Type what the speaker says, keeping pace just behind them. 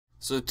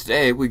So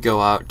today we go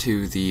out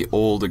to the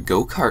old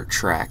go-kart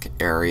track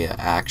area,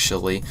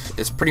 actually.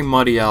 It's pretty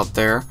muddy out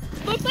there.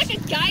 Looks like a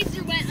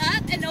geyser went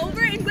up and over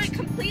and went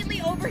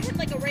completely over him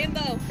like a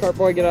rainbow. Kart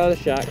boy, get out of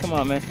the shot. Come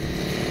on, man.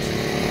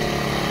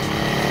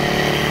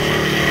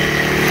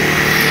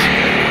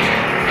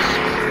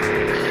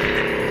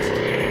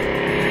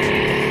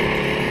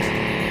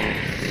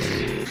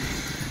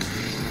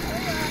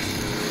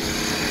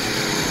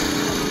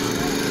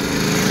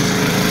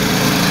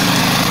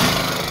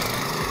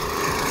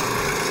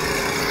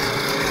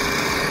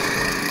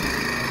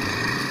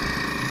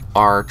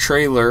 Our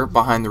trailer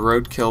behind the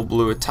Roadkill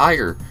blew a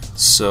tire,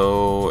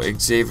 so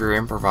Xzavier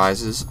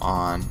improvises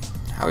on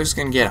how he's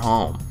gonna get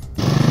home.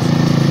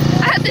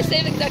 I had the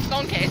same exact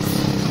phone case.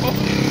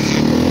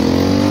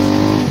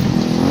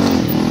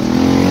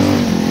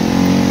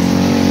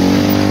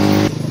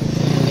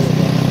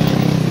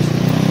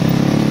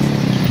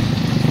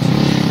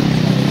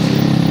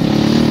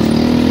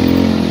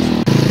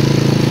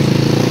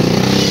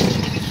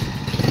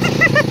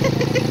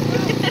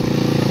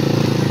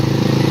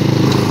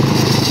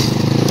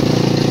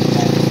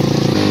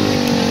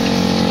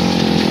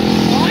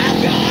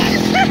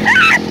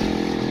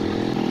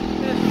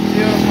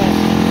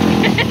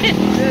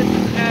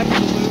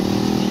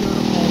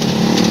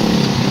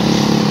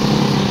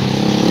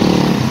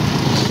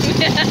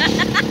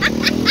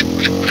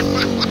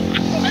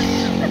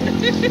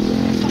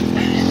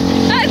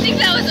 I think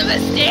that was a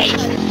mistake.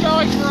 It's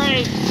going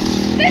great.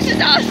 This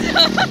is awesome.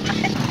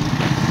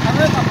 I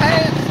ripped my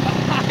pants.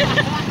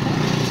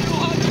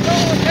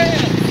 $200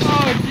 pants.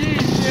 Oh,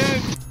 jeez,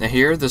 dude. Now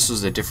here, this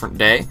was a different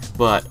day,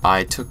 but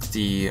I took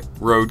the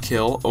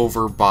Roadkill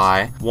over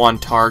by Juan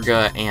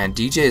Targa and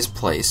DJ's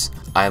place.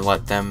 I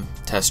let them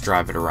test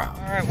drive it around.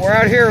 Alright, we're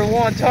out here with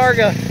Juan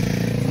Targa.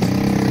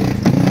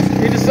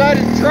 He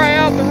decided to try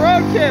out the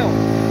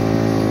Roadkill.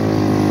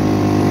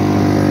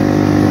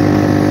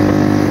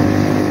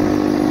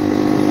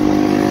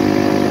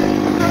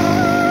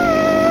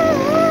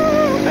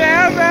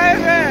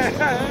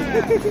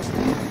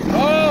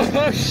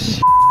 Oh,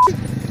 shit.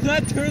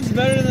 That turns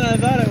better than I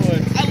thought it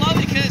would. I love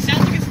it because it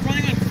sounds like it's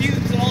running on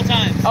fumes at all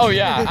times. Oh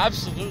yeah,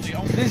 absolutely.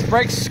 Oh, these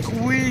brakes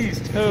squeeze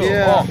too.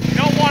 Yeah. Oh. You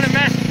don't want to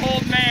mess with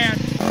old man.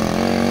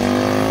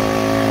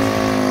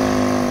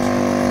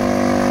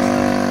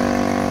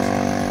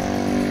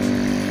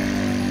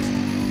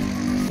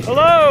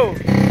 Hello!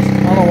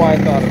 I don't know why I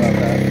thought about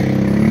that.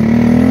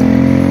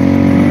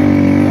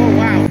 Oh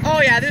wow.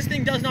 Oh yeah, this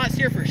thing does not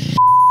steer for shit.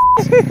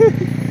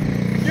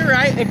 You're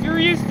right. If you're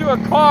used to a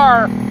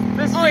car,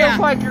 this feels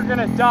like you're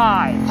gonna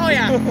die. Oh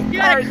yeah. You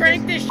gotta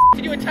crank this shit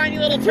to do a tiny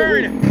little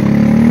turn.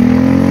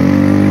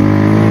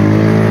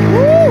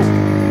 Woo!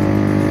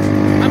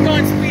 I'm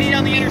going speedy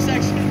down the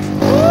intersection.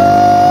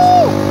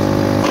 Woo!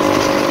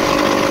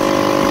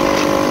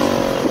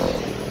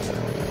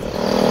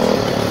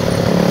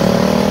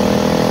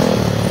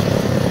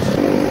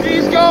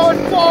 He's going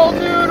full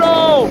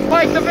noodle!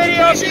 Like the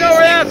video, if you know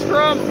where that's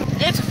from.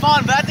 It's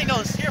fun, but that thing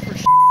doesn't steer for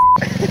shit.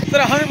 Is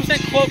that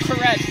 100% quote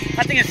correct?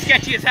 That thing is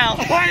sketchy as hell.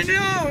 I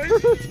know!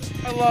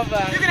 I love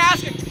that. You can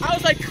ask him. I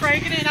was like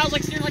cranking it and I was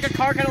like steering like a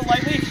car kind of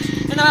lightly.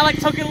 And then I like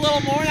took it a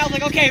little more and I was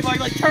like, okay, boy,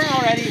 like turn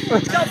already.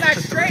 Still back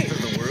straight.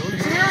 So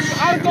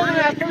I was going to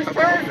that first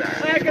turn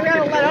and I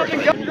gotta let up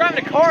and go. You're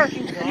driving a car and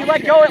you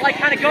let go, it like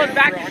kind of goes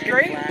back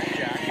straight.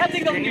 That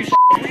thing doesn't do shit.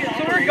 So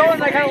we were going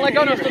and I kind of let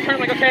go and I was still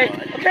turning like,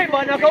 okay,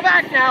 bud, now go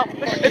back now.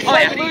 It's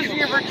like losing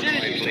your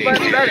virginity,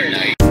 but it's better.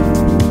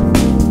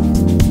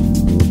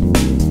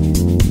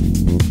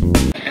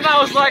 And I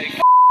was like,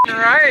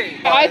 right.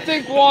 I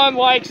think Juan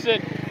likes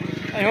it.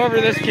 And whoever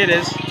this kid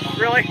is.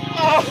 Really?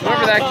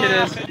 Whoever that kid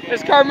is.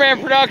 It's Cartman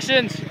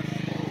Productions.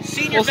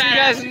 Senior We'll see you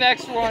guys in the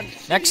next one.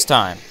 Next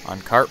time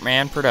on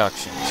Cartman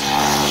Productions.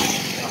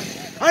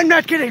 I'm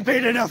not getting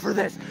paid enough for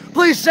this.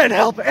 Please send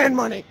help and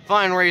money.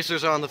 Fine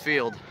racers on the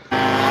field.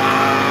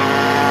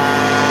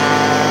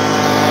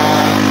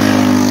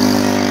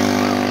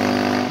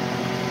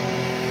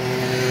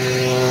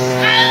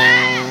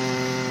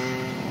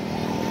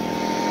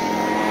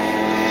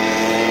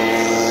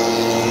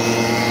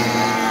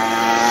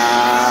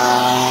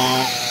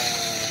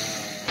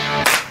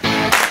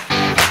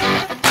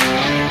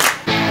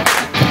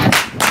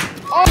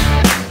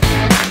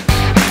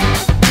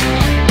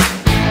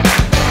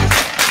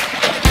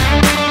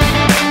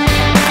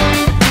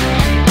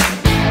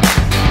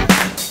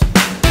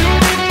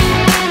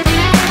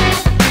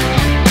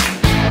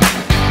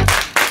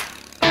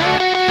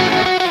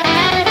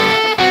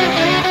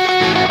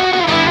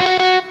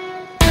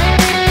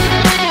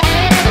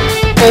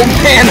 Old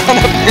man on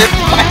a pit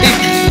bike.